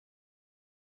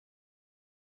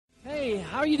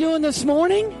How are you doing this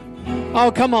morning?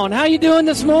 Oh, come on. How you doing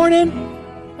this morning?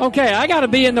 Okay, I got to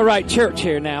be in the right church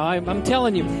here now. I'm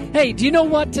telling you. Hey, do you know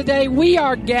what today? We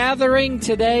are gathering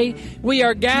today. We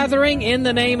are gathering in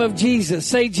the name of Jesus.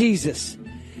 Say Jesus.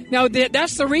 Now,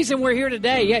 that's the reason we're here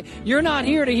today. You're not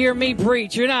here to hear me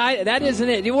preach. That isn't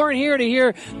it. You weren't here to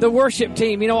hear the worship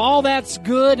team. You know, all that's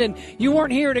good, and you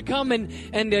weren't here to come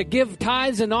and give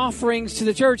tithes and offerings to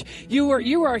the church. You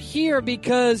are here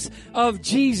because of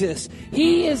Jesus.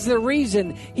 He is the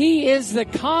reason. He is the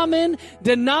common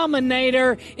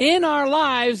denominator in our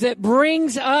lives that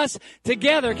brings us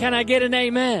together. Can I get an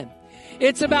amen?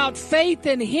 It's about faith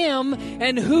in Him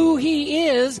and who He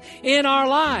is in our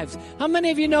lives. How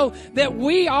many of you know that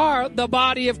we are the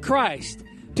body of Christ?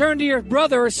 Turn to your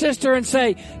brother or sister and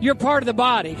say, you're part of the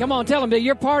body. Come on, tell them that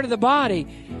you're part of the body.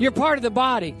 You're part of the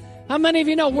body. How many of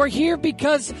you know we're here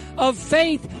because of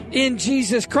faith in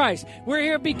Jesus Christ? We're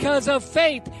here because of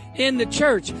faith in the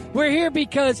church. We're here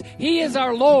because He is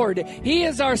our Lord. He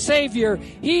is our Savior.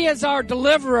 He is our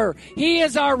deliverer. He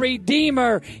is our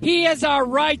Redeemer. He is our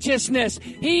righteousness.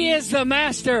 He is the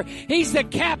Master. He's the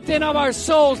captain of our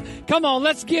souls. Come on,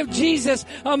 let's give Jesus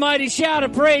a mighty shout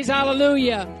of praise.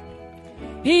 Hallelujah.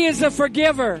 He is the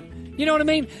forgiver. You know what I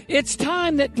mean? It's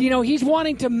time that, He's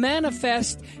wanting to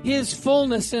manifest His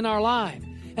fullness in our life.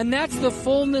 And that's the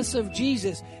fullness of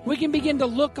Jesus. We can begin to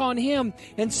look on Him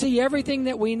and see everything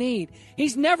that we need.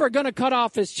 He's never going to cut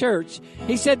off His church.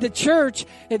 He said the church,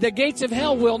 the gates of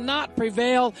hell will not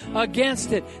prevail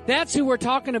against it. That's who we're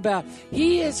talking about.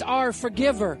 He is our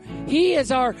forgiver. He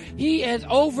has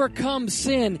overcome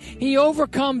sin. He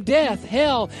overcome death,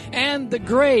 hell, and the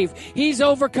grave. He's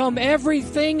overcome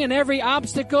everything and every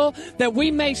obstacle that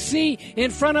we may see in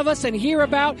front of us and hear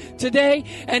about today.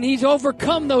 And He's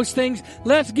overcome those things.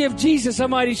 Let's give Jesus a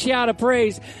mighty shout of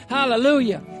praise.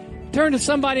 Hallelujah. Turn to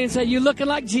somebody and say, you're looking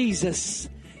like Jesus.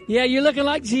 Yeah, you're looking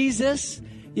like Jesus.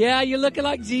 Yeah, you're looking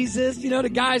like Jesus. You know, the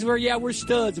guys we're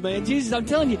studs, man. Jesus, I'm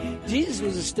telling you, Jesus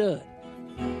was a stud.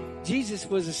 Jesus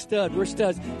was a stud. We're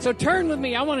studs. So turn with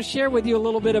me. I want to share with you a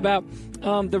little bit about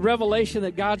the revelation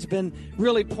that God's been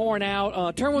really pouring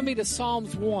out. Turn with me to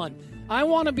Psalms 1. I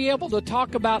want to be able to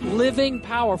talk about living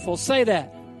powerful. Say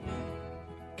that.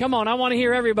 Come on, I want to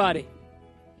hear everybody.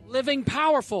 Living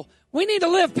powerful. We need to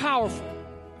live powerful.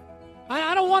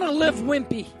 I don't want to live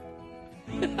wimpy.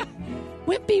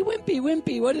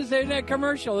 Wimpy. What is there in that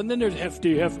commercial? And then there's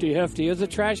hefty. It was a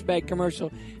trash bag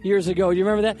commercial years ago. Do you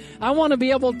remember that? I want to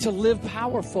be able to live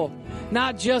powerful.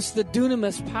 Not just the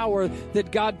dunamis power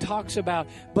that God talks about,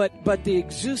 but the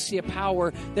exousia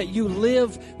power that you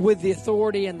live with the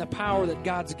authority and the power that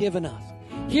God's given us.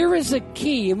 Here is a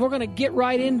key, and we're going to get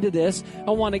right into this.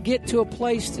 I want to get to a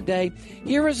place today.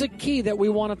 Here is a key that we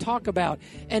want to talk about,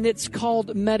 and it's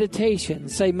called meditation.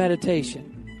 Say meditation.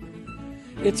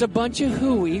 It's a bunch of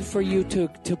hooey for you to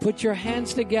put your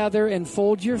hands together and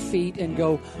fold your feet and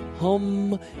go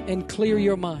hum and clear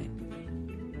your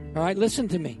mind. All right, listen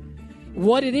to me.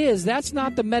 What it is, that's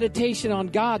not the meditation on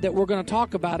God that we're going to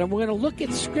talk about. And we're going to look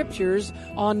at scriptures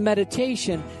on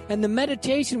meditation. And the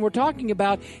meditation we're talking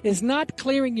about is not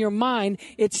clearing your mind.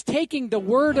 It's taking the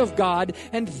Word of God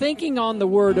and thinking on the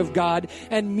Word of God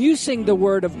and musing the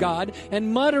Word of God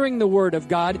and muttering the Word of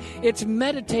God. It's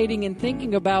meditating and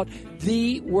thinking about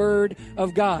the Word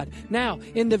of God. Now,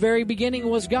 in the very beginning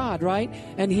was God, right?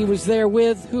 And He was there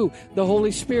with who? The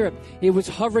Holy Spirit. He was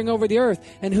hovering over the earth.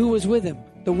 And who was with Him?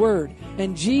 The Word.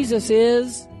 And Jesus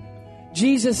is.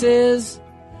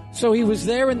 So He was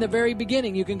there in the very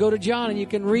beginning. You can go to John and you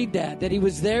can read that He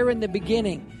was there in the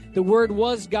beginning. The Word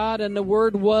was God and the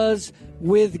Word was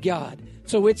with God.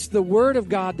 So it's the Word of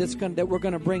God that we're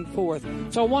going to bring forth.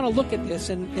 So I want to look at this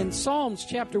in Psalms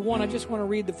chapter 1. I just want to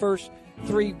read the first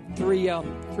three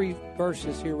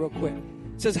verses here real quick.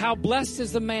 It says, how blessed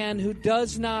is the man who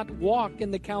does not walk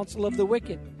in the counsel of the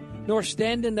wicked, nor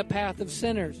stand in the path of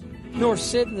sinners, nor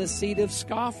sit in the seat of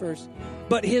scoffers.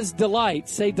 But his delight,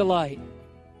 say delight.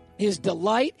 His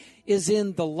delight is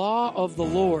in the law of the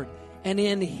Lord, and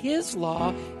in His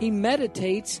law he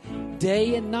meditates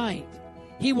day and night.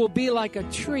 He will be like a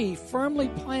tree firmly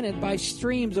planted by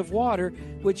streams of water,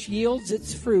 which yields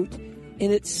its fruit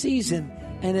in its season,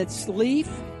 and its leaf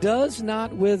does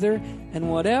not wither, and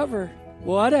whatever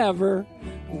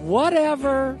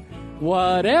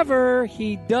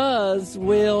he does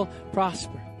will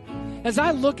prosper. as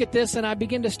I look at this and I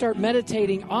begin to start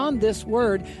meditating on this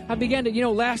word, I began to,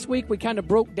 last week we kind of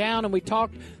broke down and we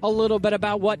talked a little bit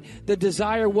about what the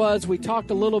desire was. We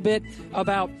talked a little bit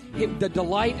about the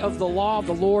delight of the law of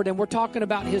the Lord, and we're talking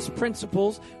about his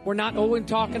principles. We're not only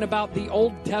talking about the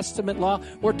Old Testament law.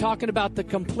 We're talking about the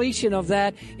completion of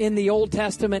that in the Old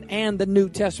Testament and the New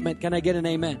Testament. Can I get an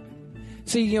amen?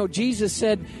 See, Jesus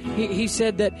said, he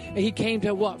said that he came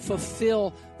to what?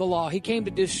 Fulfill the law. He came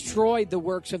to destroy the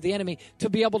works of the enemy, to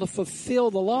be able to fulfill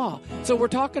the law. So we're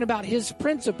talking about his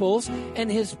principles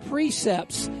and his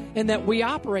precepts and that we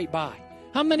operate by.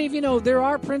 How many of you know there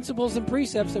are principles and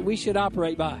precepts that we should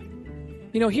operate by?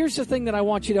 Here's the thing that I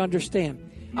want you to understand.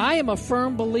 I am a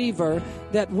firm believer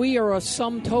that we are a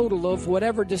sum total of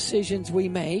whatever decisions we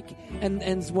make. And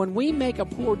when we make a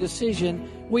poor decision,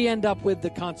 we end up with the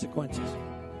consequences.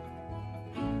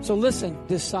 So listen,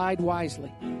 decide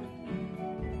wisely.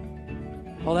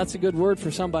 Oh, that's a good word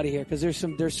for somebody here, because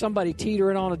there's somebody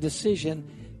teetering on a decision.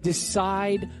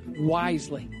 Decide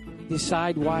wisely.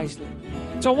 Decide wisely.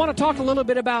 So I want to talk a little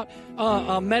bit about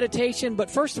meditation, but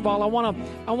first of all, I want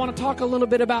to talk a little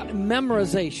bit about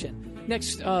memorization.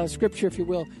 Next scripture, if you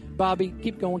will. Bobby,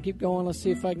 keep going. Let's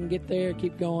see if I can get there.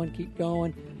 Keep going.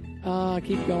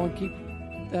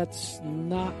 That's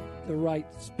not the right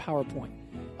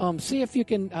PowerPoint. See if you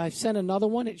can. I sent another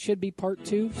one. It should be part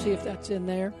 2. See if that's in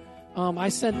there. I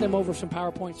sent them over some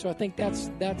PowerPoints, so I think that's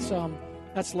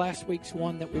last week's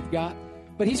one that we've got.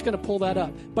 But he's going to pull that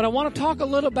up. But I want to talk a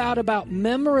little about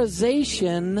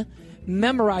memorization.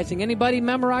 Memorizing. Anybody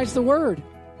memorize the Word?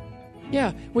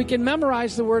 Yeah, we can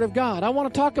memorize the Word of God. I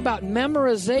want to talk about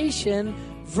memorization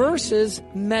versus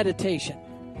meditation.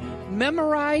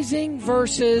 Memorizing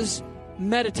versus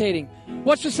meditating.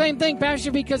 What's the same thing,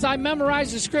 Pastor? Because I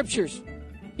memorize the Scriptures.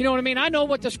 You know what I mean? I know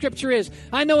what the Scripture is.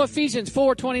 I know Ephesians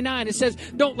 4:29. It says,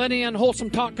 don't let any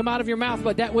unwholesome talk come out of your mouth,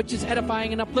 but that which is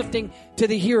edifying and uplifting to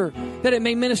the hearer, that it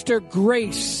may minister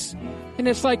grace. And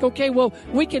it's like, okay, well,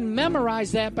 we can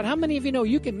memorize that, but how many of you know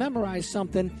you can memorize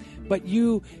something, but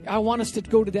I want us to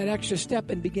go to that extra step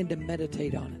and begin to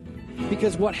meditate on it.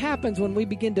 Because what happens when we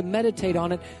begin to meditate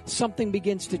on it, something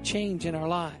begins to change in our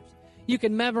lives. You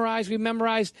can memorize. We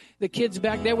memorized, the kids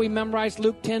back there, we memorized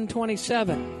Luke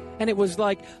 10:27. And it was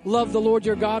like, love the Lord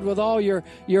your God with all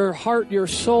your heart, your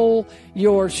soul,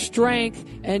 your strength,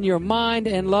 and your mind,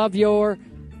 and love your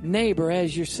neighbor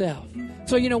as yourself.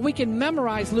 So, we can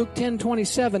memorize Luke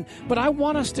 10:27, but I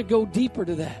want us to go deeper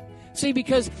to that. See,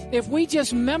 because if we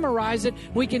just memorize it,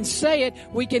 we can say it,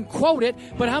 we can quote it,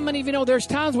 but how many of you know there's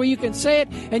times where you can say it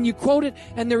and you quote it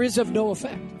and there is of no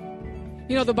effect?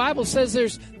 The Bible says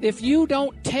if you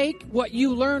don't take what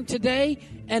you learned today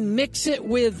and mix it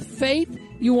with faith,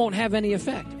 you won't have any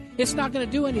effect. It's not going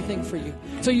to do anything for you.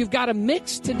 So you've got to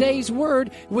mix today's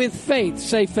word with faith.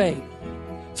 Say faith.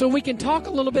 So we can talk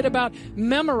a little bit about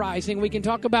memorizing. We can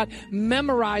talk about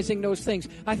memorizing those things.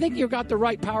 I think you've got the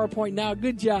right PowerPoint now.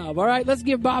 Good job. All right, let's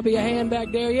give Bobby a hand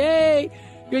back there. Yay!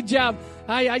 Good job.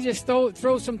 I just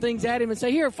throw some things at him and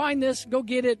say, here, find this, go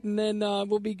get it, and then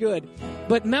we'll be good.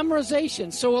 But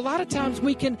memorization. So a lot of times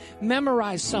we can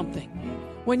memorize something.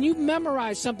 When you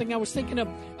memorize something, I was thinking of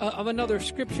another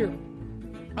scripture,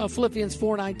 Philippians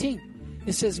 4:19.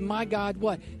 It says, my God,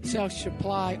 what? Shall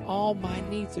supply all my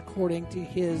needs according to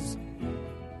his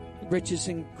riches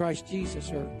in Christ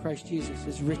Jesus, or Christ Jesus,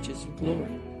 his riches and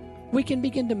glory. We can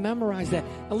begin to memorize that.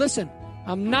 Now listen,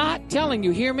 I'm not telling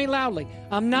you, hear me loudly,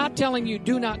 I'm not telling you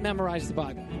do not memorize the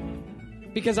Bible.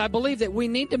 Because I believe that we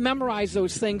need to memorize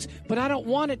those things, but I don't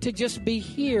want it to just be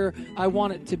here, I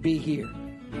want it to be here.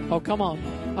 Oh, come on.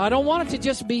 I don't want it to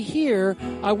just be here.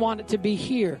 I want it to be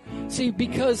here. See,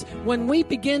 because when we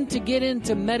begin to get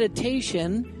into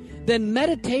meditation, then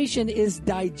meditation is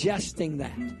digesting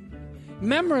that.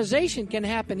 Memorization can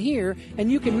happen here, and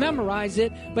you can memorize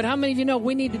it, but how many of you know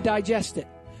we need to digest it?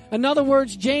 In other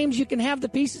words, James, you can have the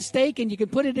piece of steak and you can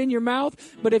put it in your mouth,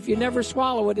 but if you never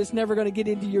swallow it, it's never going to get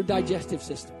into your digestive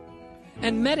system.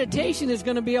 And meditation is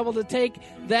going to be able to take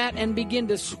that and begin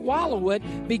to swallow it,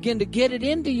 begin to get it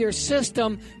into your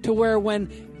system to where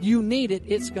when you need it,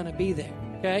 it's going to be there.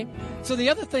 Okay? So the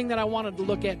other thing that I wanted to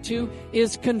look at too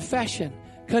is confession.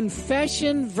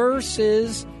 Confession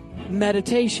versus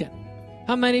meditation.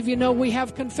 How many of you know we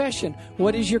have confession?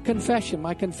 What is your confession?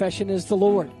 My confession is the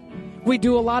Lord. We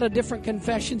do a lot of different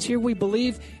confessions here. We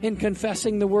believe in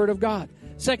confessing the Word of God.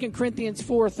 2 Corinthians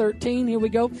 4:13, here we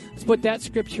go. Let's put that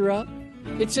scripture up.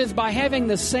 It says, by having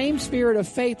the same spirit of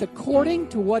faith according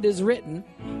to what is written,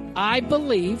 I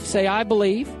believe, say I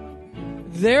believe,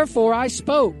 therefore I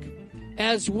spoke.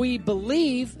 As we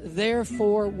believe,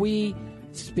 therefore we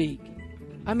speak.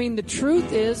 I mean, the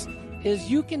truth is, is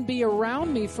you can be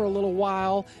around me for a little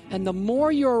while, and the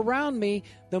more you're around me,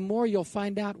 the more you'll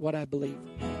find out what I believe.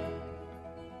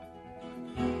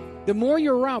 The more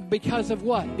you're around, because of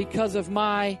what? Because of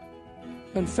my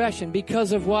confession,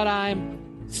 because of what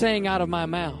I'm saying out of my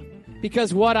mouth,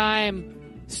 because what I'm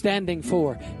standing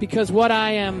for, because what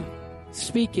I am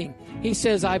speaking. He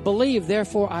says, I believe,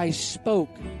 therefore I spoke.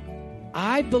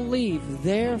 I believe,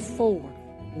 therefore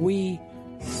we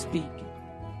speak.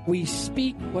 We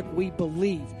speak what we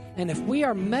believe. And if we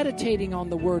are meditating on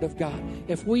the Word of God,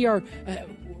 if we are,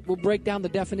 we'll break down the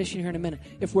definition here in a minute.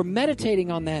 If we're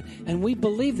meditating on that and we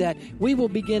believe that, we will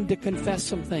begin to confess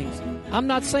some things. I'm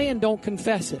not saying don't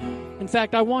confess it. In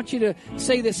fact, I want you to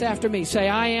say this after me. Say,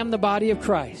 I am the body of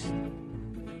Christ,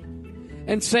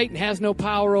 and Satan has no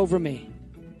power over me.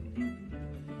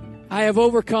 I have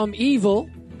overcome evil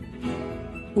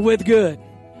with good.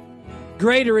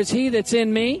 Greater is he that's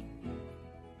in me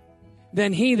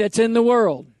than he that's in the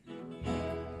world.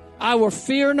 I will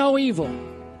fear no evil,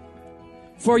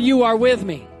 for you are with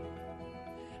me.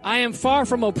 I am far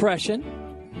from oppression,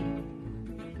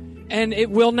 and it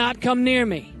will not come near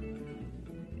me.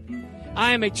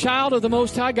 I am a child of the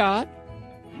Most High God.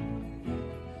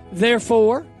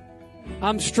 Therefore,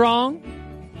 I'm strong,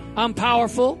 I'm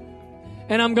powerful,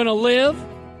 and I'm going to live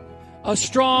a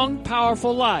strong,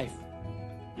 powerful life.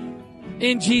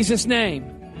 In Jesus' name.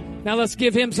 Now let's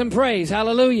give him some praise.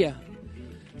 Hallelujah.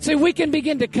 See, we can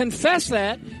begin to confess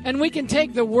that, and we can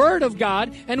take the Word of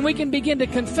God, and we can begin to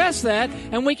confess that,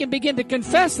 and we can begin to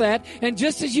confess that, and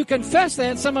just as you confess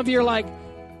that, some of you are like,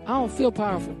 I don't feel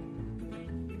powerful.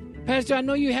 Pastor, I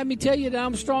know you had me tell you that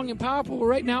I'm strong and powerful, but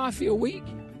right now I feel weak.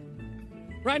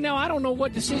 Right now, I don't know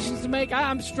what decisions to make.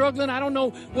 I'm struggling. I don't know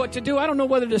what to do. I don't know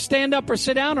whether to stand up or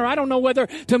sit down, or I don't know whether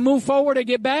to move forward or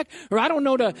get back, or I don't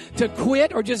know to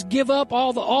quit or just give up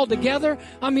altogether.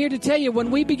 I'm here to tell you,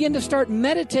 when we begin to start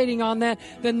meditating on that,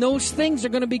 then those things are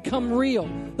going to become real.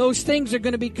 Those things are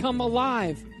going to become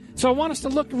alive. So I want us to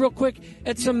look real quick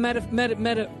at some meditation.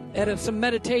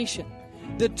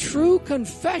 The true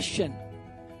confession,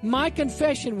 my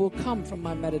confession will come from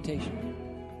my meditation.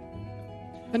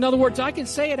 In other words, I can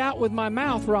say it out with my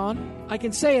mouth, Ron. I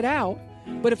can say it out.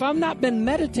 But if I've not been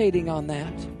meditating on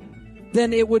that,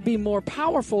 then it would be more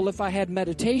powerful if I had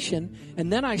meditation, and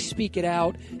then I speak it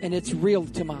out, and it's real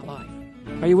to my life.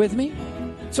 Are you with me?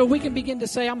 So we can begin to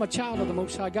say, I'm a child of the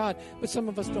Most High God, but some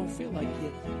of us don't feel like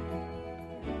kids.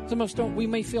 Some of us don't. We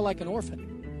may feel like an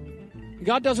orphan.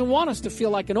 God doesn't want us to feel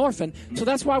like an orphan, so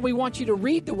that's why we want you to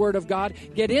read the Word of God,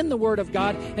 get in the Word of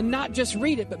God, and not just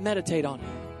read it, but meditate on it.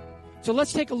 So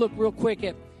let's take a look real quick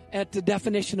at the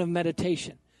definition of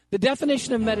meditation. The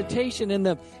definition of meditation in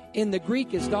the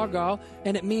Greek is dargo,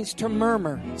 and it means to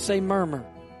murmur. Say murmur.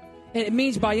 And it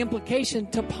means by implication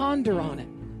to ponder on it.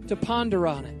 To ponder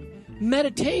on it.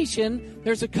 Meditation,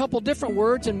 there's a couple different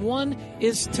words, and one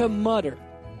is to mutter.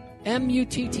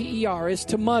 M-U-T-T-E-R is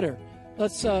to mutter.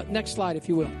 Let's next slide, if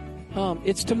you will.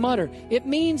 It's to mutter. It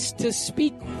means to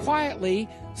speak quietly,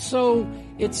 so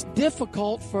it's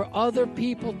difficult for other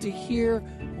people to hear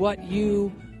what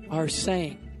you are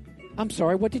saying. I'm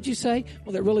sorry, what did you say?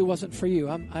 Well, that really wasn't for you.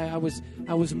 I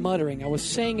was muttering. I was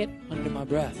saying it under my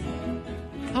breath.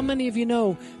 How many of you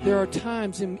know there are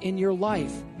times in your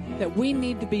life that we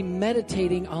need to be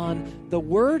meditating on the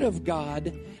Word of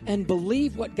God and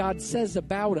believe what God says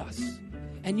about us?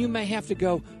 And you may have to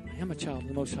go, I am a child of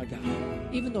the Most High God,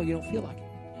 even though you don't feel like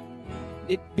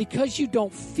it. Because you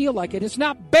don't feel like it, it's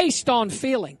not based on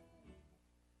feeling.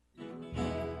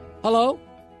 Hello?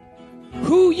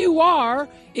 Who you are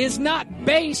is not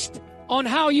based on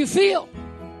how you feel.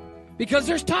 Because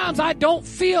there's times I don't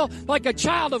feel like a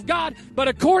child of God, but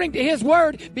according to His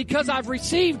Word, because I've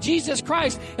received Jesus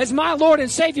Christ as my Lord and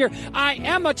Savior, I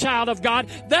am a child of God.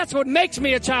 That's what makes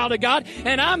me a child of God,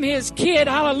 and I'm His kid,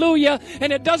 hallelujah,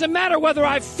 and it doesn't matter whether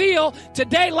I feel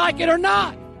today like it or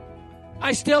not.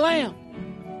 I still am.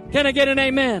 Can I get an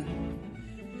amen?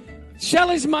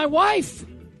 Shelly's my wife,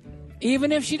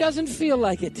 even if she doesn't feel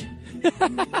like it.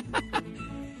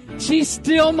 She's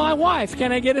still my wife.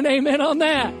 Can I get an amen on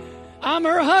that? I'm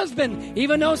her husband,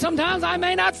 even though sometimes I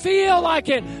may not feel like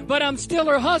it, but I'm still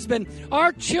her husband.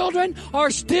 Our children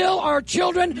are still our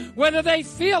children, whether they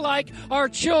feel like our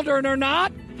children or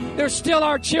not. They're still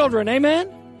our children,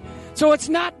 amen? So it's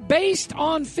not based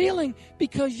on feeling,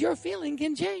 because your feeling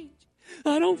can change.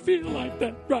 I don't feel like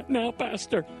that right now,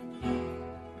 Pastor.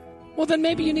 Well, then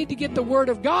maybe you need to get the Word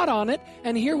of God on it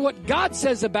and hear what God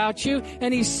says about you.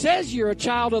 And He says you're a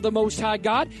child of the Most High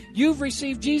God. You've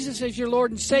received Jesus as your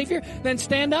Lord and Savior. Then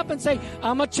stand up and say,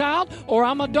 I'm a child or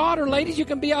I'm a daughter. Ladies, you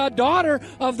can be a daughter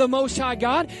of the Most High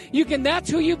God. That's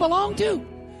who you belong to.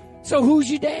 So who's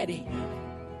your daddy?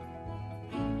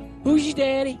 Who's your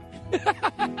daddy?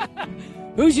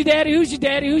 Who's your daddy? Who's your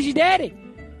daddy? Who's your daddy?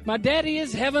 My daddy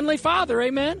is Heavenly Father.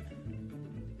 Amen.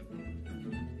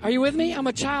 Are you with me? I'm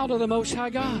a child of the Most High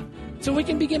God. So we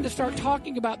can begin to start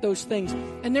talking about those things.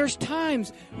 And there's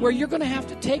times where you're going to have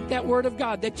to take that Word of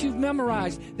God that you've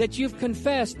memorized, that you've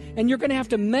confessed, and you're going to have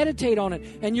to meditate on it,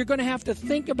 and you're going to have to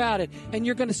think about it, and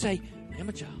you're going to say, I am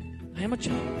a child. I am a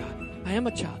child of God. I am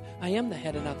a child. I am the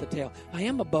head and not the tail. I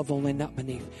am above only, not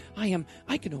beneath. I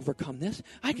can overcome this.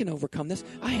 I can overcome this.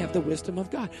 I have the wisdom of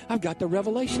God. I've got the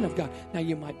revelation of God. Now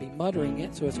you might be muttering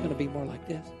it, so it's going to be more like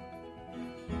this.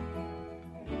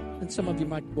 And some of you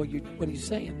might, what are you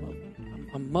saying? Well,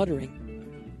 I'm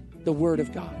muttering the Word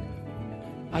of God.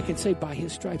 I can say, by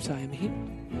His stripes I am healed.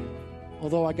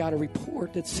 Although I got a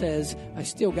report that says I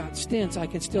still got stents, I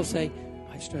can still say,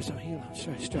 by His stripes I'm healed. By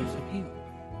His stripes I'm healed.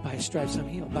 By His stripes I'm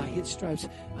healed. By His stripes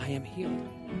I am healed.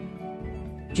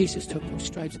 Jesus took those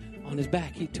stripes on His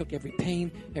back. He took every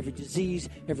pain, every disease,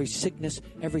 every sickness,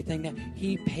 everything that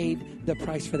He paid the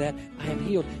price for that. I am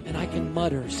healed. And I can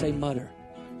mutter, say mutter.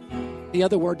 The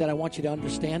other word that I want you to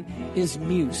understand is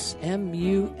muse,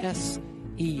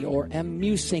 M-U-S-E, or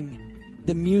musing,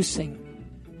 the musing.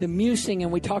 The musing, and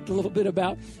we talked a little bit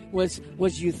about, was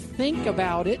you think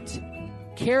about it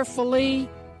carefully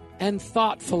and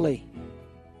thoughtfully.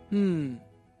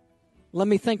 Let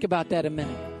me think about that a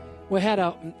minute. I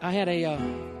had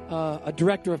a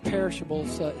director of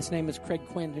perishables. His name is Craig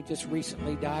Quinn, who just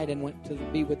recently died and went to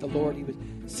be with the Lord. He was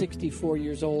 64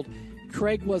 years old.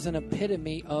 Craig was an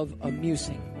epitome of a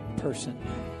musing person.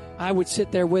 I would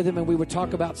sit there with him and we would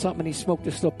talk about something, and he smoked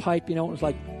this little pipe, it was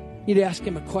like, you'd ask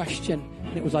him a question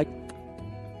and it was like,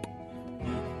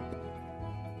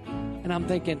 and I'm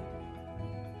thinking,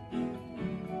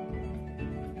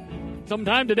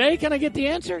 sometime today, can I get the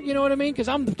answer? You know what I mean? Because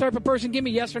I'm the type of person, give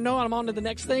me yes or no, and I'm on to the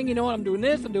next thing. You know what? I'm doing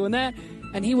this, I'm doing that.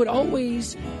 And he would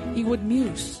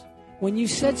muse. When you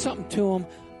said something to him,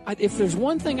 if there's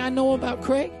one thing I know about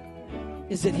Craig,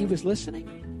 is that he was listening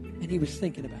and he was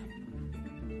thinking about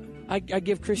it. I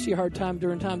give Christy a hard time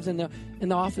during times in the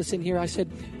office in here. I said,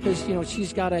 because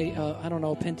she's got a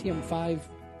Pentium 5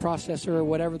 processor or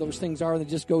whatever those things are that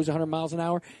just goes 100 miles an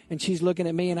hour, and she's looking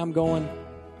at me and I'm going,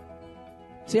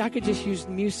 see, I could just use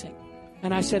the musing.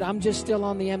 And I said, I'm just still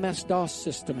on the MS-DOS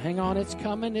system. Hang on, it's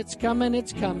coming, it's coming,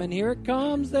 it's coming. Here it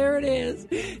comes, there it is.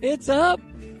 It's up.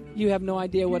 You have no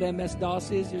idea what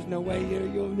MS-DOS is. There's no way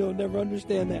you'll never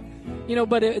understand that.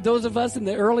 But those of us in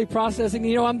the early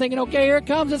processing, I'm thinking, okay, here it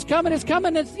comes. It's coming. It's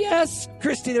coming. It's yes,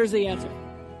 Christy, there's the answer.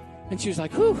 And she was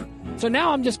like, whew. So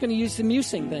now I'm just going to use the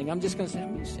musing thing. I'm just going to say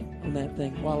I'm musing on that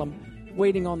thing while I'm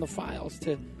waiting on the files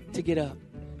to get up.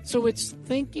 So it's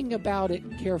thinking about it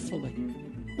carefully.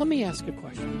 Let me ask a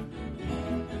question.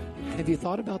 Have you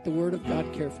thought about the Word of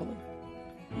God carefully?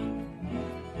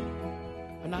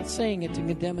 I'm not saying it to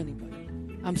condemn anybody.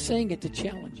 I'm saying it to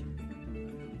challenge you.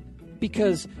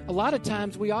 Because a lot of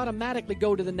times we automatically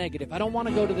go to the negative. I don't want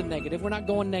to go to the negative. We're not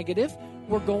going negative.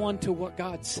 We're going to what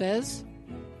God says.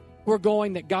 We're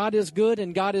going that God is good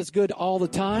and God is good all the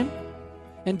time.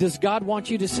 And does God want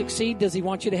you to succeed? Does He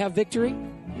want you to have victory?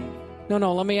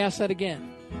 No, let me ask that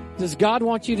again. Does God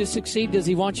want you to succeed? Does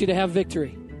He want you to have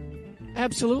victory?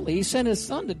 Absolutely. He sent His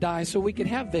Son to die so we could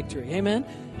have victory. Amen?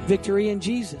 Victory in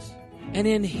Jesus. And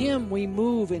in Him we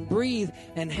move and breathe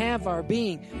and have our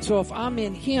being. So if I'm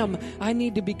in Him, I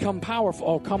need to become powerful.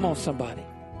 Oh, come on, somebody.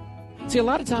 See, a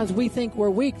lot of times we think we're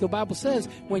weak. The Bible says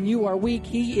when you are weak,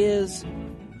 He is.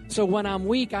 So when I'm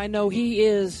weak, I know He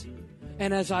is.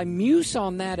 And as I muse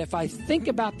on that, if I think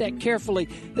about that carefully,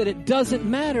 that it doesn't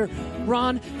matter,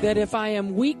 Ron, that if I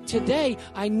am weak today,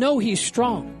 I know He's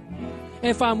strong.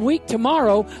 If I'm weak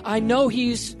tomorrow, I know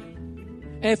He's.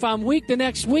 If I'm weak the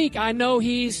next week, I know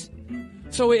He's.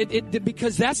 So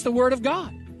because that's the Word of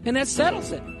God, and that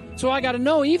settles it. So I got to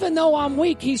know, even though I'm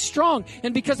weak, He's strong.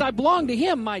 And because I belong to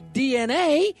Him, my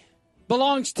DNA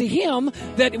belongs to Him,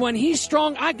 that when He's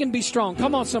strong, I can be strong.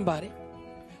 Come on, somebody.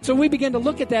 So we begin to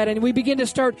look at that, and we begin to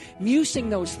start musing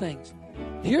those things.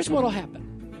 Here's what will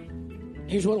happen.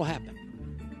 Here's what will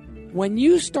happen. When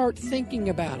you start thinking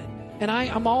about it, and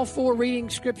I'm all for reading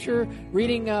Scripture,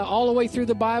 reading all the way through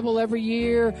the Bible every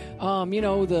year,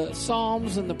 the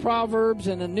Psalms and the Proverbs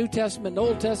and the New Testament, the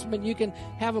Old Testament. You can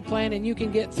have a plan and you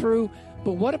can get through.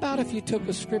 But what about if you took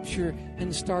a Scripture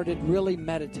and started really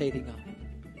meditating on it?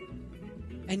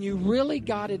 And you really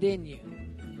got it in you.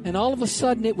 And all of a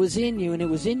sudden it was in you, and it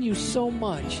was in you so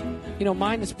much.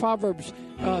 Mine is Proverbs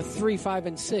 3, 5,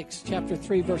 and 6. Chapter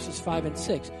 3, verses 5 and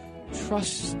 6.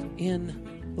 Trust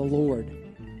in the Lord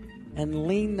and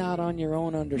lean not on your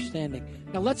own understanding.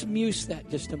 Now let's muse that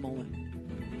just a moment.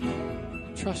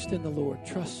 Trust in the Lord.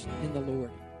 Trust in the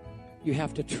Lord. You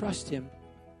have to trust Him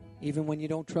even when you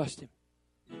don't trust Him.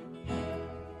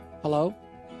 Hello?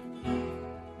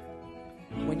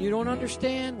 When you don't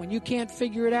understand, when you can't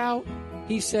figure it out,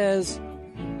 He says,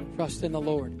 trust in the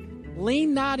Lord.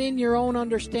 Lean not in your own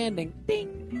understanding.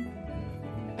 Ding.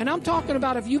 And I'm talking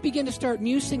about if you begin to start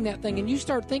musing that thing and you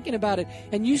start thinking about it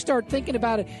and you start thinking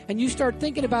about it and you start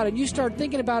thinking about it and you start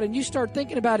thinking about it and you start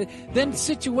thinking about it, then the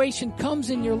situation comes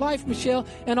in your life, Michelle,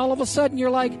 and all of a sudden you're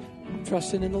like, I'm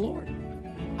trusting in the Lord.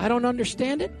 I don't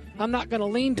understand it. I'm not going to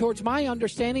lean towards my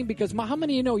understanding because how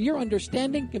many of you know your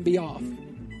understanding can be off?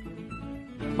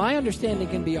 My understanding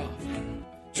can be off.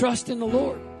 Trust in the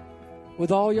Lord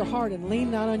with all your heart and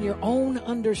lean not on your own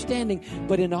understanding,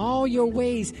 but in all your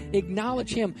ways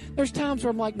acknowledge Him. There's times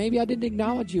where I'm like, maybe I didn't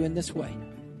acknowledge you in this way.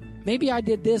 Maybe I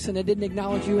did this and I didn't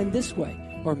acknowledge you in this way.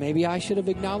 Or maybe I should have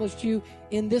acknowledged you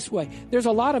in this way. There's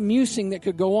a lot of musing that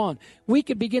could go on. We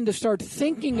could begin to start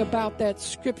thinking about that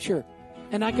scripture.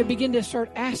 And I could begin to start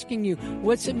asking you,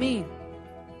 what's it mean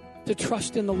to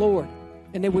trust in the Lord?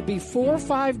 And there would be 4 or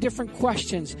 5 different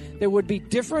questions. There would be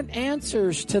different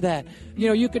answers to that. You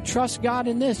know, you could trust God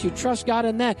in this. You trust God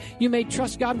in that. You may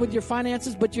trust God with your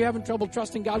finances, but you're having trouble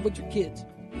trusting God with your kids.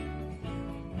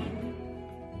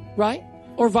 Right?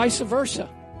 Or vice versa.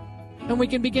 And we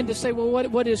can begin to say, well,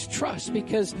 what is trust?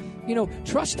 Because, you know,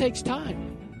 trust takes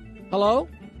time. Hello?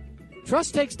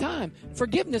 Trust takes time.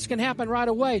 Forgiveness can happen right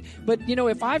away. But, you know,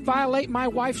 if I violate my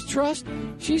wife's trust,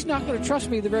 she's not going to trust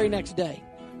me the very next day.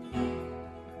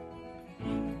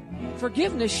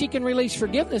 Forgiveness, she can release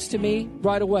forgiveness to me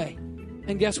right away.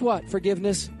 And guess what?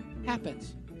 Forgiveness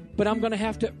happens. But I'm going to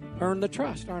have to earn the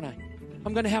trust, aren't I?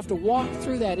 I'm going to have to walk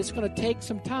through that. It's going to take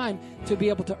some time to be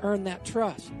able to earn that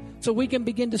trust. So we can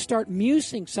begin to start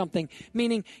musing something,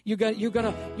 meaning you're going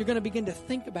to begin to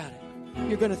think about it.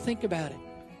 You're going to think about it.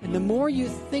 And the more you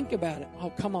think about it, oh,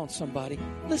 come on, somebody.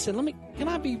 Listen, I'm going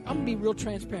to be real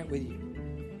transparent with you.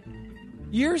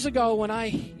 Years ago when I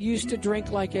used to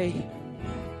drink like a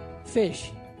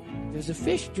fish, there's a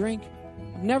fish drink.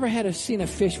 I've never seen a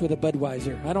fish with a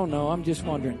Budweiser. I don't know. I'm just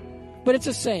wondering. But it's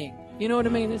a saying. You know what I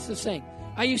mean? It's a saying.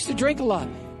 I used to drink a lot.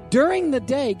 During the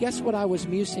day, guess what I was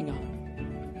musing on?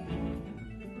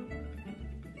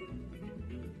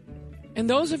 And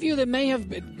those of you that may have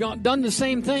done the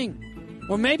same thing,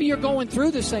 or maybe you're going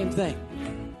through the same thing.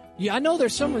 Yeah, I know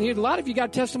there's someone here. A lot of you got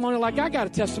a testimony like I got a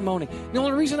testimony. The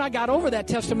only reason I got over that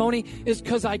testimony is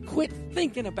because I quit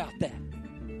thinking about that.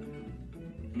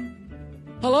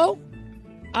 Hello?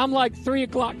 I'm like 3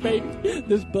 o'clock, baby.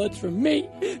 This bud's for me.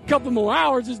 A couple more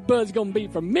hours, this bud's going to be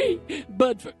for me.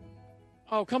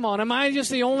 Oh, come on. Am I just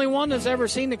the only one that's ever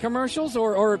seen the commercials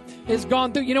or has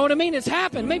gone through? You know what I mean? It's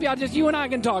happened. Maybe you and I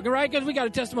can talk, right? Because we got a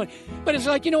testimony. But it's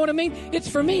like, you know what I mean? It's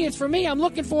for me. It's for me. I'm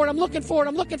looking for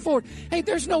it. Hey,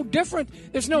 there's no different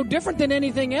than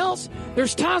anything else.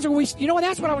 There's times where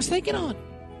that's what I was thinking on.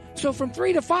 So from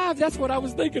 3 to 5, that's what I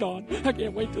was thinking on. I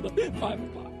can't wait till the 5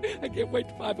 o'clock. I can't wait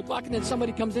till 5 o'clock. And then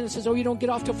somebody comes in and says, oh, you don't get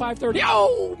off till 5:30.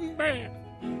 Oh, man.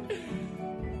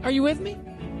 Are you with me?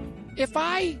 If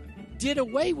I did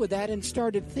away with that and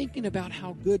started thinking about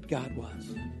how good God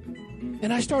was,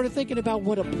 and I started thinking about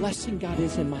what a blessing God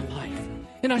is in my life,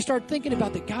 and I started thinking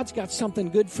about that God's got something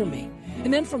good for me,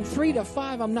 and then from 3 to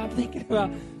 5, I'm not thinking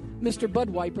about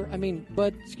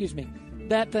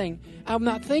that thing. I'm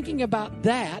not thinking about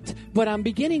that, but I'm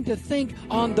beginning to think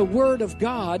on the Word of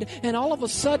God, and all of a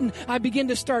sudden I begin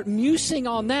to start musing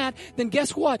on that. Then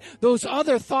guess what? Those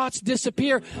other thoughts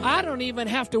disappear. I don't even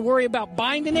have to worry about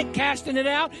binding it, casting it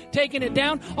out, taking it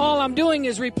down. All I'm doing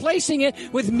is replacing it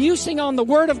with musing on the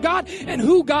Word of God and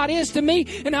who God is to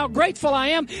me and how grateful I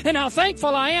am and how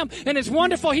thankful I am. And it's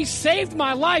wonderful. He saved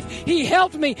my life. He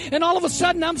helped me. And all of a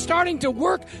sudden I'm starting to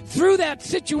work through that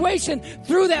situation,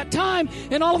 through that time.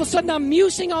 And all of a sudden I'm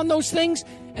musing on those things,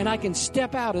 and I can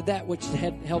step out of that which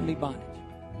had held me bondage.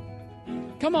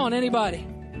 Come on, anybody.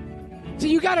 So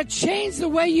you got to change the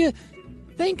way you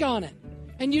think on it.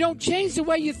 And you don't change the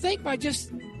way you think by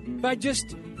just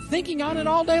thinking on it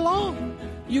all day long.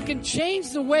 You can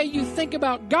change the way you think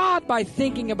about God by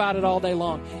thinking about it all day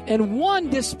long. And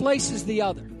one displaces the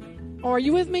other. Oh, are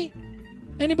you with me?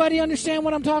 Anybody understand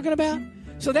what I'm talking about?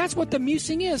 So that's what the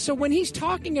musing is. So when he's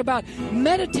talking about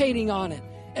meditating on it,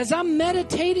 as I'm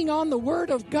meditating on the Word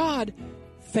of God,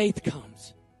 faith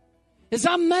comes. As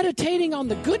I'm meditating on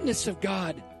the goodness of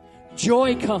God,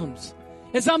 joy comes.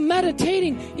 As I'm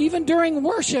meditating, even during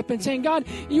worship, and saying, God,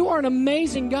 you are an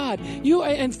amazing God.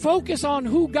 And focus on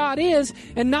who God is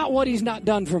and not what He's not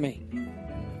done for me.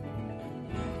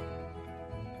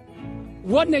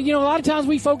 Wasn't it? You know, a lot of times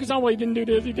we focus on, well, he didn't do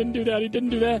this, he didn't do that, he didn't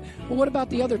do that. Well, what about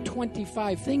the other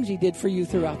 25 things he did for you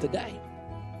throughout the day?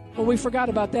 Well, we forgot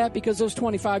about that because those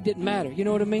 25 didn't matter. You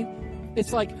know what I mean?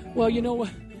 It's like, well, you know what?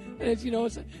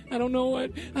 I don't know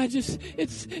what.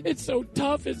 It's so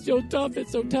tough. It's so tough.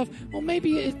 It's so tough. Well,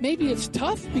 maybe it's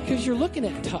tough because you're looking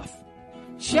at tough.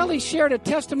 Shelley shared a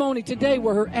testimony today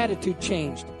where her attitude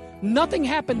changed. Nothing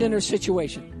happened in her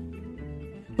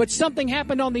situation, but something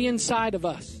happened on the inside of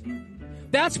us.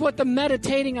 That's what the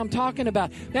meditating I'm talking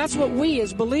about. That's what we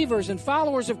as believers and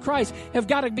followers of Christ have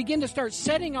got to begin to start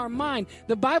setting our mind.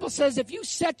 The Bible says if you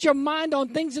set your mind on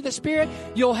things of the Spirit,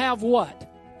 you'll have what?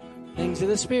 Things of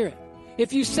the Spirit.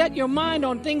 If you set your mind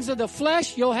on things of the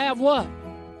flesh, you'll have what?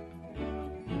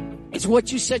 It's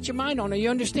what you set your mind on. Are you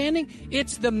understanding?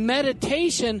 It's the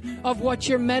meditation of what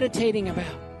you're meditating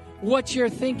about, what you're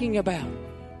thinking about.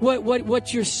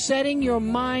 What you're setting your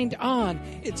mind on,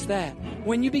 it's that.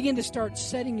 When you begin to start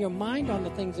setting your mind on the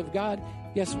things of God,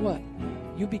 guess what?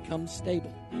 You become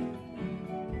stable.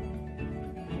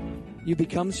 You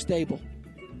become stable.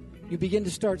 You begin to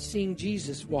start seeing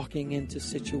Jesus walking into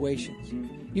situations.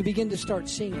 You begin to start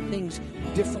seeing things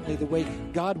differently the way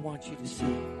God wants you to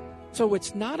see. So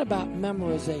it's not about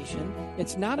memorization.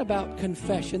 It's not about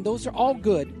confession. Those are all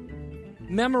good.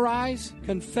 Memorize,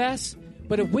 confess.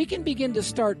 But if we can begin to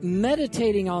start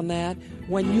meditating on that,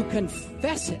 when you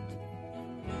confess it,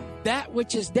 that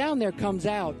which is down there comes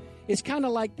out. It's kind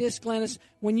of like this, Glennis.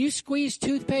 When you squeeze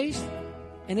toothpaste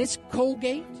and it's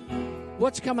Colgate,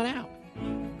 what's coming out?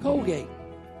 Colgate.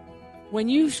 When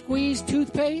you squeeze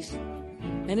toothpaste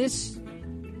and it's,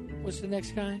 what's the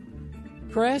next kind?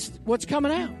 Crest, what's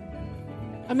coming out?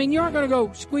 I mean, you aren't going to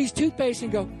go squeeze toothpaste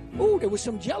and go, ooh, there was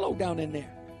some Jell-O down in there.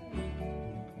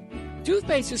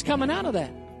 Toothpaste is coming out of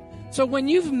that. So when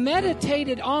you've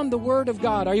meditated on the Word of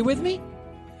God, are you with me?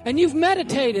 And you've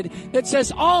meditated that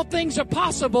says all things are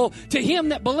possible to him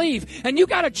that believe. And you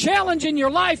got a challenge in your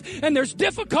life and there's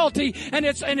difficulty and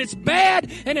it's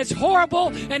bad and it's horrible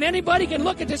and anybody can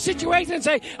look at the situation and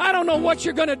say, I don't know what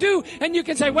you're going to do. And you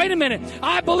can say, wait a minute,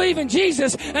 I believe in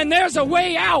Jesus and there's a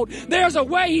way out. There's a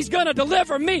way he's going to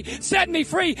deliver me, set me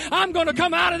free. I'm going to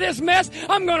come out of this mess.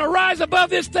 I'm going to rise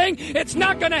above this thing. It's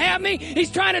not going to have me.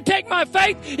 He's trying to take my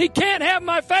faith. He can't have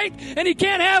my faith and he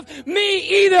can't have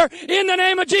me either in the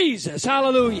name of Jesus.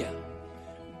 Hallelujah.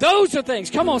 Those are things.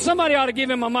 Come on, somebody ought to give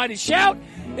him a mighty shout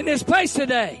in this place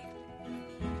today.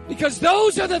 Because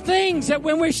those are the things that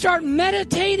when we start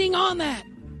meditating on that,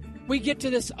 we get to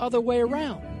this other way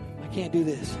around. I can't do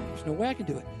this. There's no way I can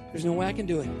do it. There's no way I can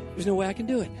do it. There's no way I can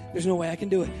do it. There's no way I can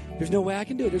do it. There's no way I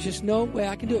can do it. There's just no way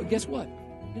I can do it. Guess what?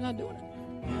 You're not doing it.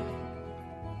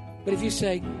 But if you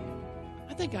say,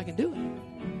 I think I can do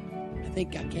it. I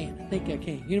think I can. I think I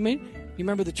can. You know what I mean? You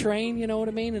remember the train, you know what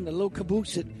I mean? And the little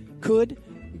caboose that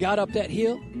got up that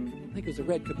hill. I think it was a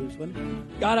red caboose, wasn't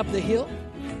it? Got up the hill.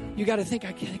 You got to think,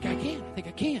 I think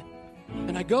I can.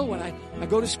 And I go and I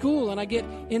go to school and I get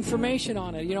information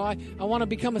on it. You know, I want to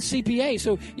become a CPA.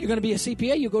 So you're going to be a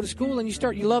CPA. You go to school and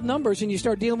you love numbers and you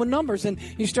start dealing with numbers and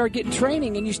you start getting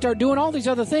training and you start doing all these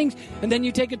other things. And then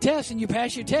you take a test and you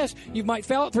pass your test. You might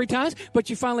fail it 3 times, but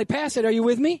you finally pass it. Are you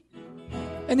with me?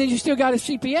 And then you still got a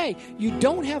CPA. You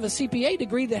don't have a CPA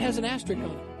degree that has an asterisk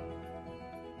on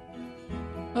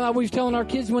it. We was telling our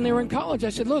kids when they were in college, I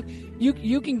said, look,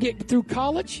 you can get through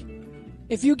college.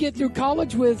 If you get through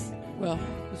college with, well,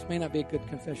 this may not be a good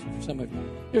confession for some of you.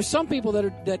 There's some people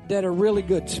that are really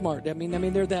good, smart. I mean,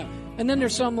 they're that. And then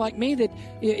there's some like me that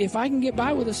if I can get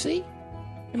by with a C,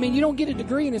 I mean, you don't get a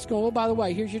degree and it's going, oh, by the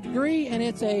way, here's your degree and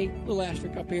it's a little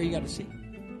asterisk up here. You got a C.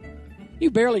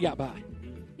 You barely got by.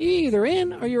 You're either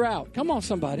in or you're out. Come on,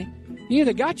 somebody. You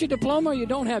either got your diploma or you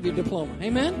don't have your diploma.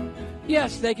 Amen?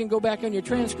 Yes, they can go back on your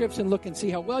transcripts and look and see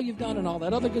how well you've done and all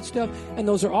that other good stuff. And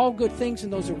those are all good things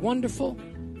and those are wonderful.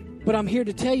 But I'm here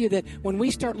to tell you that when we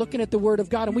start looking at the Word of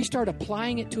God and we start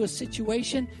applying it to a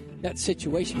situation, that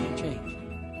situation can change.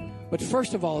 But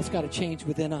first of all, it's got to change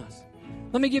within us.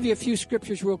 Let me give you a few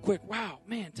scriptures real quick. Wow,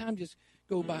 man, time just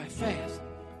go by fast.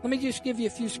 Let me just give you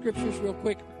a few scriptures real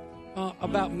quick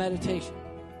about meditation.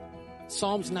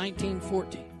 Psalms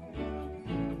 19:14.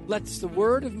 Let the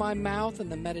word of my mouth and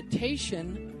the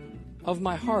meditation of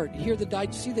my heart. You hear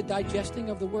see the digesting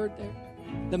of the word there?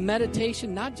 The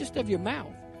meditation, not just of your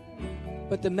mouth,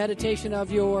 but the meditation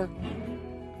of your.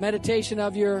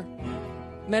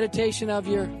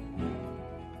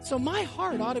 So my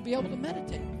heart ought to be able to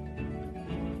meditate.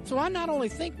 So I not only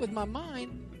think with my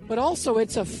mind, but also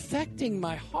it's affecting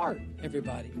my heart,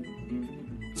 everybody.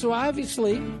 So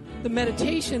obviously, the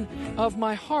meditation of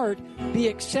my heart be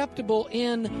acceptable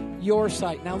in your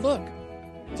sight. Now look,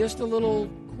 just a little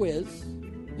quiz.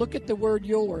 look at the word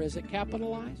your. Is it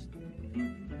capitalized?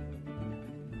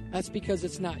 That's because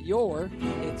it's not your,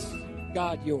 it's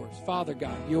God yours. Father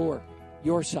God,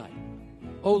 your sight.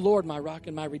 Oh Lord, my rock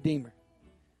and my redeemer.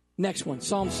 Next one,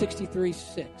 Psalm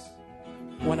 63:6.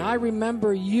 When I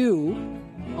remember you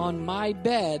on my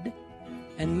bed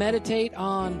and meditate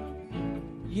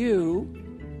on you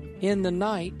in the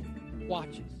night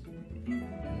watches.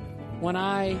 When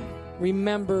I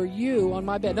remember you on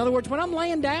my bed. In other words, when I'm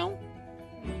laying down,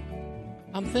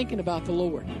 I'm thinking about the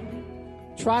Lord.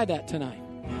 Try that tonight.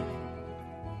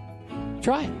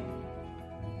 Try it.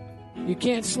 You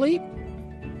can't sleep?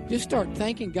 Just start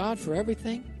thanking God for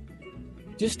everything.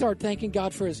 Just start thanking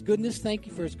God for His goodness. Thank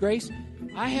you for His grace.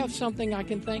 I have something I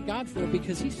can thank God for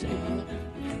because He saved my life.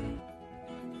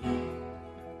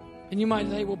 And you might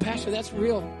say, well, Pastor, that's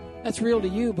real. That's real to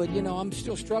you, but, I'm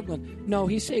still struggling. No,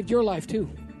 He saved your life too.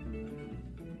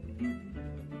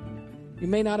 You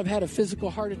may not have had a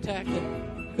physical heart attack that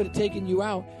could have taken you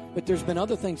out, but there's been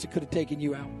other things that could have taken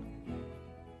you out.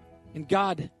 And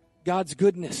God's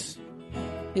goodness,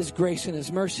 His grace and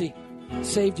His mercy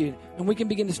saved you. And we can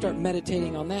begin to start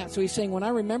meditating on that. So He's saying, when I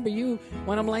remember you,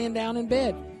 when I'm laying down in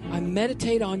bed, I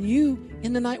meditate on you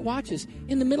in the night watches,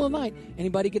 in the middle of the night.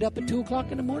 Anybody get up at 2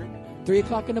 o'clock in the morning, 3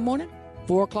 o'clock in the morning,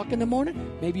 4 o'clock in the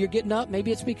morning? Maybe you're getting up.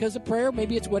 Maybe it's because of prayer.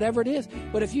 Maybe it's whatever it is.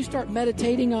 But if you start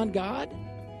meditating on God,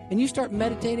 and you start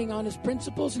meditating on His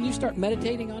principles, and you start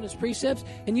meditating on His precepts,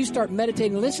 and you start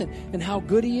meditating, listen, and how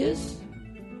good He is,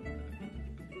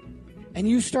 and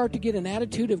you start to get an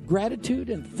attitude of gratitude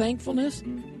and thankfulness,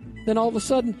 then all of a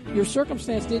sudden your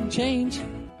circumstance didn't change,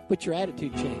 but your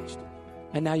attitude changed.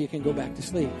 And now you can go back to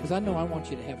sleep, because I know I want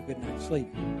you to have a good night's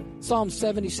sleep. Psalm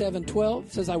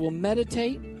 77:12 says, I will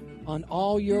meditate on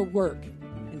all your work.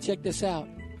 And check this out.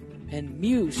 And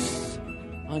muse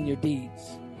on your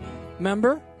deeds.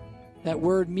 Remember that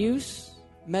word muse,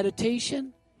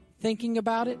 meditation, thinking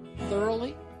about it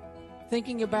thoroughly,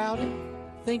 thinking about it,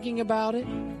 thinking about it,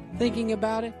 thinking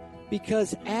about it.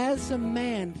 Because as a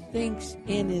man thinks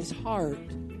in his heart,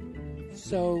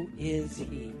 so is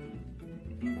he.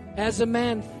 As a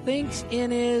man thinks in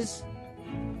his,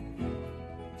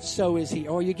 so is he.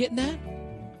 Oh, are you getting that?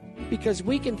 Because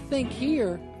we can think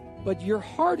here, but your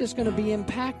heart is going to be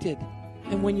impacted.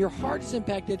 And when your heart is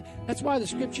impacted, that's why the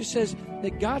scripture says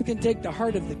that God can take the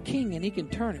heart of the king and He can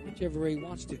turn it whichever way He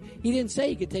wants to. He didn't say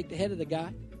He could take the head of the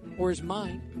guy or his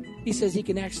mind. He says He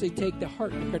can actually take the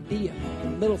heart, the cardia, the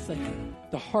middle thing,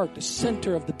 the heart, the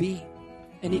center of the being,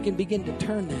 and He can begin to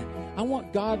turn that. I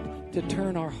want God to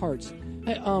turn our hearts.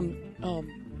 Hey,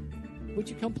 would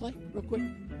you come play real quick?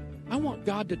 I want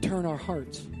God to turn our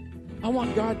hearts. I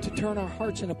want God to turn our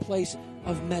hearts in a place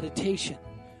of meditation.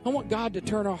 I want God to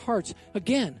turn our hearts.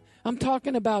 Again, I'm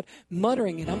talking about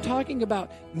muttering it. I'm talking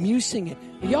about musing it.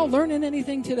 Are y'all learning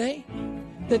anything today?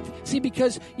 See,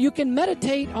 because you can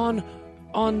meditate on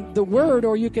the Word,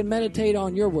 or you can meditate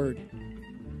on your word.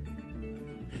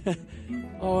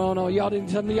 Oh, no,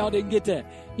 some of y'all didn't get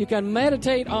that. You can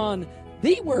meditate on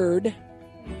the Word,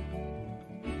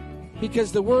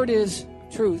 because the Word is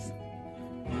truth.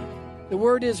 The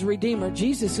Word is Redeemer.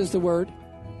 Jesus is the Word.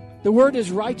 The Word is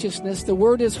righteousness. The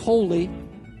Word is holy.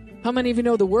 How many of you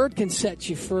know the Word can set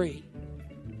you free?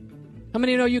 How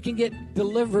many of you know you can get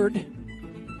delivered?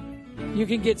 You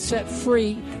can get set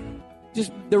free.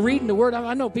 Just the reading the Word.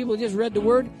 I know people just read the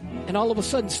Word, and all of a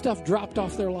sudden stuff dropped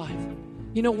off their life.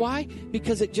 You know why?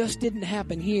 Because it just didn't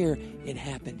happen here. It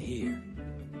happened here.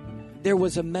 There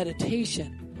was a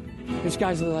meditation. There's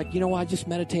guys that are like, you know what? I just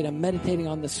meditate. I'm meditating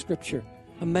on the Scripture.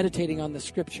 I'm meditating on the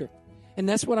Scripture. And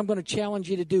that's what I'm going to challenge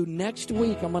you to do. Next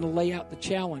week, I'm going to lay out the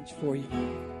challenge for you.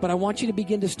 But I want you to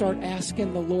begin to start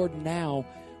asking the Lord now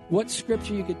what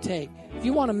Scripture you could take. If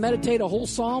you want to meditate a whole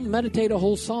psalm, meditate a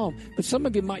whole psalm. But some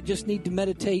of you might just need to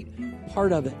meditate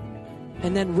part of it.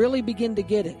 And then really begin to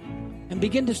get it. And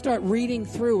begin to start reading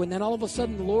through. And then all of a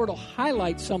sudden, the Lord will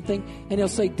highlight something, and He'll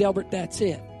say, Delbert, that's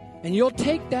it. And you'll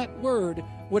take that word,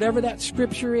 whatever that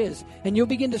scripture is, and you'll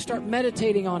begin to start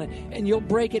meditating on it, and you'll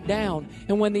break it down.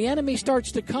 And when the enemy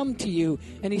starts to come to you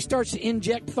and he starts to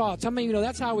inject thoughts, I mean, you know,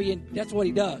 that's what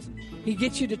he does. He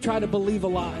gets you to try to believe a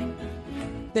lie.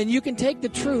 Then you can take the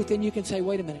truth and you can say,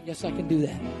 wait a minute, yes, I can do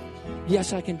that.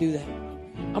 Yes, I can do that.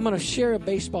 I'm going to share a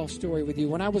baseball story with you.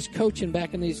 When I was coaching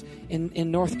back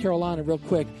in North Carolina real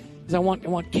quick, because I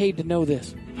want Cade to know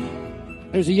this.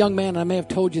 There's a young man, and I may have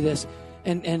told you this,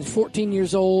 and 14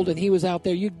 years old, and he was out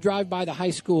there. You drive by the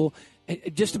high school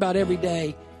just about every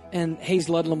day, and Hayes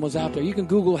Ludlam was out there. You can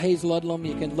Google Hayes Ludlam.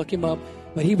 You can look him up.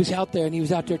 But he was out there, and he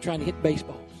was out there trying to hit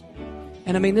baseballs.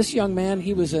 And, I mean, this young man,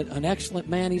 he was an excellent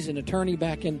man. He's an attorney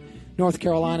back in North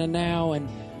Carolina now, and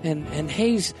And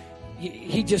Hayes,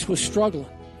 he just was struggling.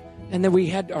 And then we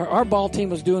had our ball team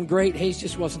was doing great. Hayes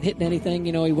just wasn't hitting anything.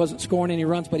 He wasn't scoring any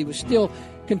runs, but he was still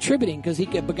contributing because the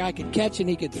guy could catch and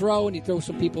he could throw, and he'd throw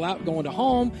some people out going to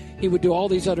home. He would do all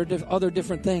these other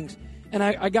different things. And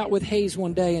I got with Hayes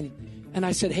one day, and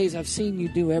I said, Hayes, I've seen you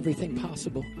do everything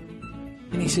possible.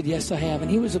 And he said, yes, I have. And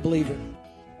he was a believer.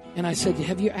 And I said,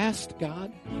 have you asked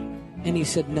God? And he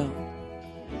said, no.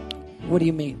 What do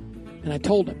you mean? And I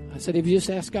told him. I said, have you just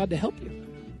asked God to help you?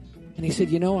 And he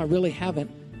said, I really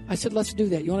haven't. I said, let's do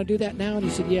that. You want to do that now? And he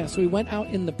said, yeah. So we went out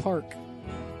in the park.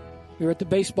 We were at the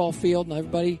baseball field,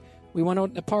 and we went out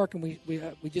in the park, and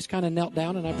we just kind of knelt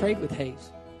down, and I prayed with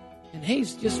Hayes. And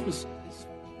Hayes just was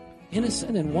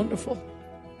innocent and wonderful.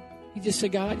 He just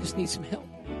said, God, I just need some help.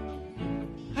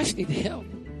 I just need help.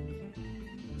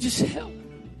 Just help.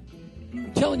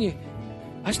 I'm telling you,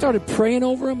 I started praying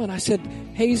over him, and I said,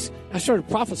 Hayes, I started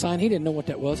prophesying. He didn't know what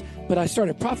that was, but I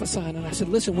started prophesying, and I said,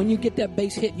 listen, when you get that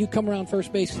base hit, you come around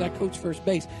first base, because I coach first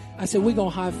base. I said, we're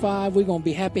going to high five. We're going to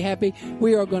be happy.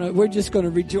 We're just going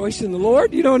to rejoice in the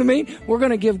Lord. You know what I mean? We're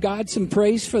going to give God some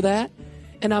praise for that.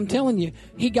 And I'm telling you,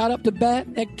 he got up to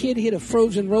bat. That kid hit a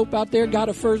frozen rope out there, got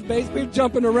to first base. We were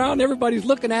jumping around. Everybody's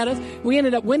looking at us. We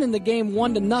ended up winning the game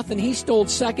 1-0. He stole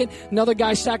second. Another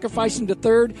guy sacrificed him to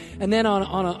third. And then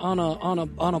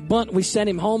on a bunt, we sent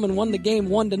him home and won the game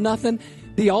 1-0.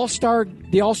 The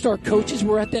all-star coaches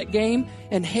were at that game,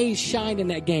 and Hayes shined in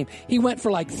that game. He went for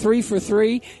like 3 for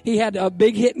 3. He had a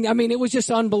big hit. I mean, it was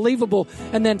just unbelievable.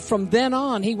 And then from then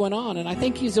on, he went on, and I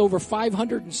think he's over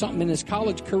 500 and something in his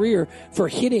college career for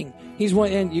hitting.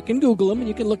 And you can Google him and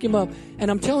you can look him up.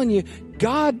 And I'm telling you,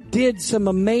 God did some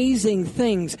amazing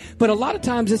things. But a lot of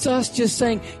times it's us just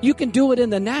saying, you can do it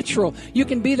in the natural. You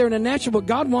can be there in the natural, but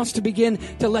God wants to begin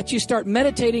to let you start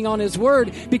meditating on His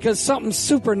Word, because something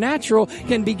supernatural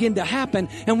can begin to happen.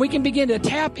 And we can begin to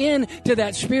tap into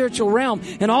that spiritual realm.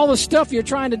 And all the stuff you're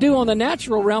trying to do on the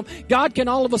natural realm, God can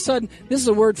all of a sudden, this is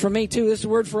a word for me too, this is a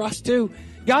word for us too.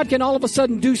 God can all of a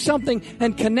sudden do something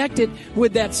and connect it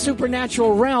with that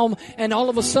supernatural realm, and all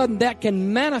of a sudden that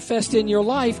can manifest in your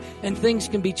life and things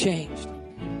can be changed.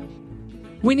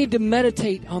 We need to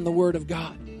meditate on the Word of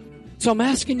God. So I'm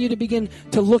asking you to begin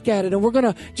to look at it, and we're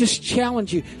going to just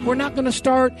challenge you. We're not going to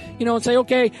start, and say,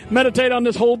 okay, meditate on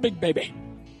this whole big baby.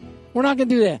 We're not going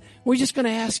to do that. We're just going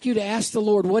to ask you to ask the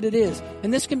Lord what it is.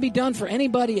 And this can be done for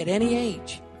anybody at any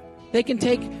age. They can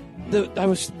take I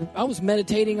was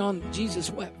meditating on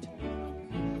Jesus wept.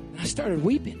 And I started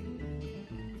weeping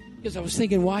because I was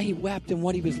thinking why He wept and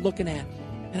what He was looking at.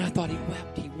 And I thought He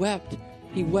wept.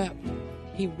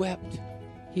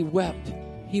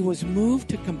 He was moved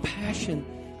to compassion,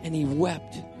 and He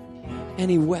wept.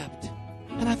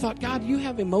 And I thought, God, you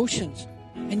have emotions.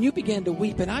 And you began to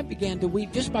weep, and I began to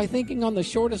weep just by thinking on the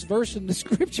shortest verse in the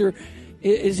Scripture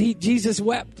Jesus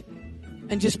wept.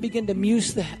 And just begin to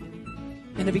muse that.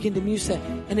 And I begin to muse that.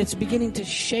 And it's beginning to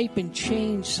shape and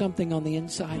change something on the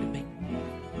inside of me.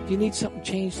 Do you need something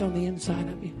changed on the inside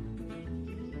of you?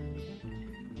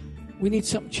 We need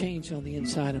something changed on the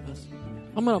inside of us.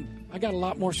 I got a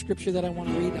lot more scripture that I want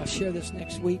to read. I'll share this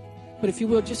next week. But if you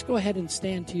will, just go ahead and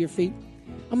stand to your feet.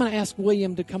 I'm going to ask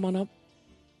William to come on up.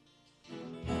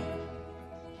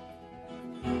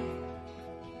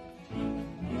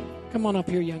 Come on up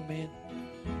here, young man.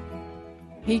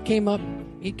 He came up.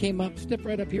 Step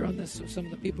right up here on this so some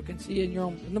of the people can see you.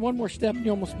 And one more step, and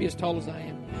you'll almost be as tall as I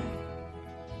am.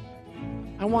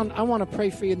 I want to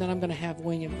pray for you, and then I'm going to have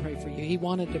William pray for you. He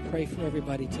wanted to pray for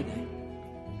everybody today.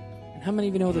 And how many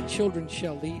of you know the children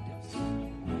shall lead us?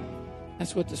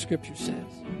 That's what the Scripture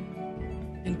says.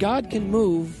 And God can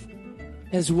move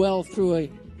as well through how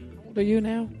old are you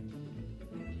now?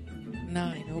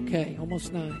 9. Okay,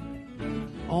 almost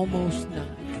 9. Almost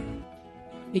 9.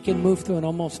 He can move through an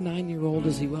almost 9-year-old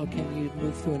as He well can you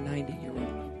move through a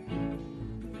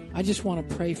 90-year-old. I just want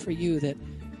to pray for you that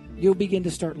you'll begin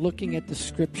to start looking at the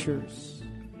Scriptures,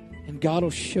 and God will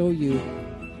show you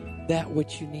that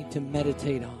which you need to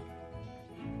meditate on.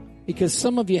 Because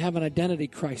some of you have an identity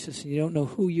crisis and you don't know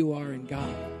who you are in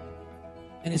God.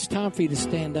 And it's time for you to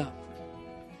stand up.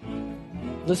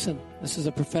 Listen, this is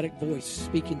a prophetic voice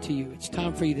speaking to you. It's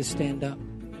time for you to stand up.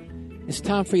 It's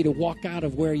time for you to walk out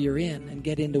of where you're in and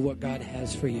get into what God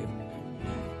has for you.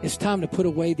 It's time to put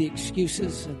away the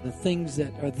excuses and the things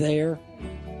that are there.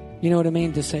 You know what I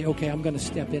mean? To say, okay, I'm going to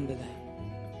step into that.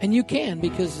 And you can,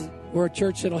 because we're a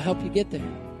church that'll help you get there.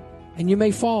 And you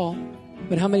may fall,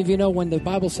 but how many of you know when the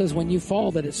Bible says when you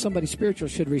fall that it's somebody spiritual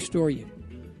should restore you?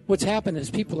 What's happened is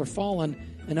people are falling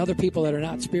and other people that are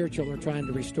not spiritual are trying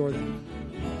to restore them.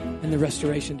 And the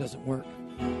restoration doesn't work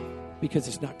because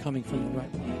it's not coming from the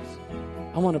right place.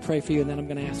 I want to pray for you, and then I'm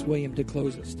going to ask William to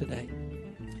close us today.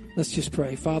 Let's just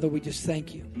pray. Father, we just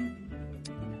thank you.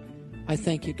 I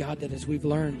thank you, God, that as we've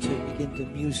learned to begin to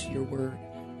muse your word,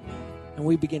 and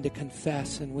we begin to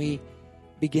confess, and we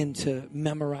begin to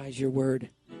memorize your word,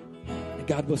 and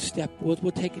God,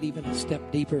 we'll take it even a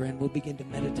step deeper, and we'll begin to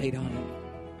meditate on it.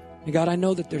 And God, I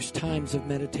know that there's times of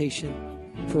meditation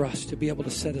for us to be able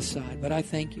to set aside, but I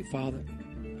thank you, Father,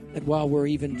 that while we're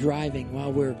even driving,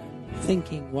 while we're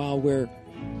thinking, while we're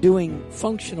doing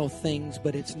functional things,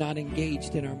 but it's not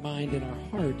engaged in our mind and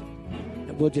our heart,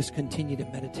 that we'll just continue to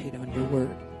meditate on your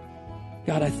word.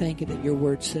 God, I thank you that your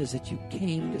word says that you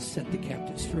came to set the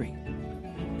captives free,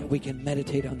 that we can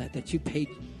meditate on that you paid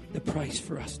the price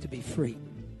for us to be free,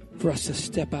 for us to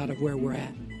step out of where we're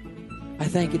at. I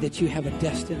thank you that you have a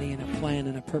destiny and a plan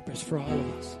and a purpose for all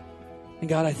of us. And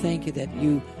God, I thank you that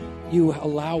you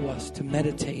allow us to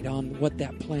meditate on what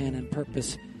that plan and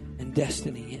purpose and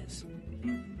destiny is.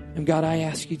 And God, I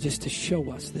ask you just to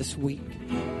show us this week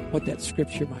what that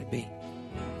scripture might be.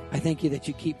 I thank you that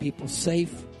you keep people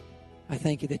safe. I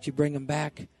thank you that you bring them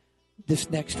back this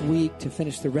next week to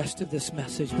finish the rest of this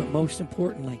message, but most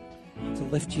importantly, to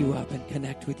lift you up and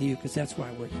connect with you, because that's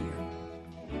why we're here.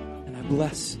 And I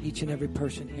bless each and every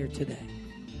person here today.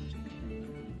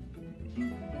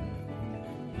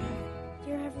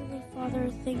 Dear Heavenly Father,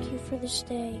 thank you for this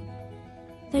day.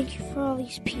 Thank you for all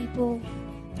these people.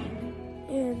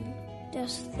 And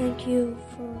just thank you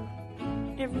for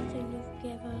everything you've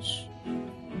given us.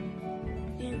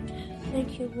 And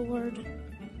thank you, Lord.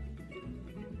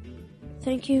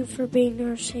 Thank you for being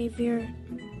our Savior.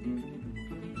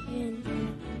 And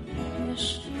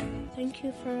just thank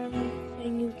you for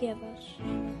everything you give us.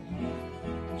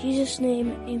 In Jesus'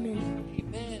 name, amen.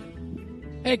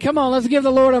 Amen. Hey, come on, let's give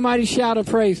the Lord a mighty shout of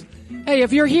praise. Hey,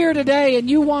 if you're here today and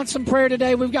you want some prayer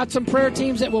today, we've got some prayer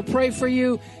teams that will pray for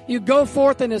you. You go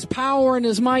forth in his power and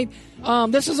his might.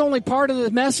 This is only part of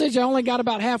the message. I only got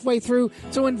about halfway through.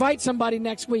 So invite somebody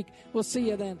next week. We'll see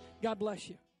you then. God bless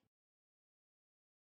you.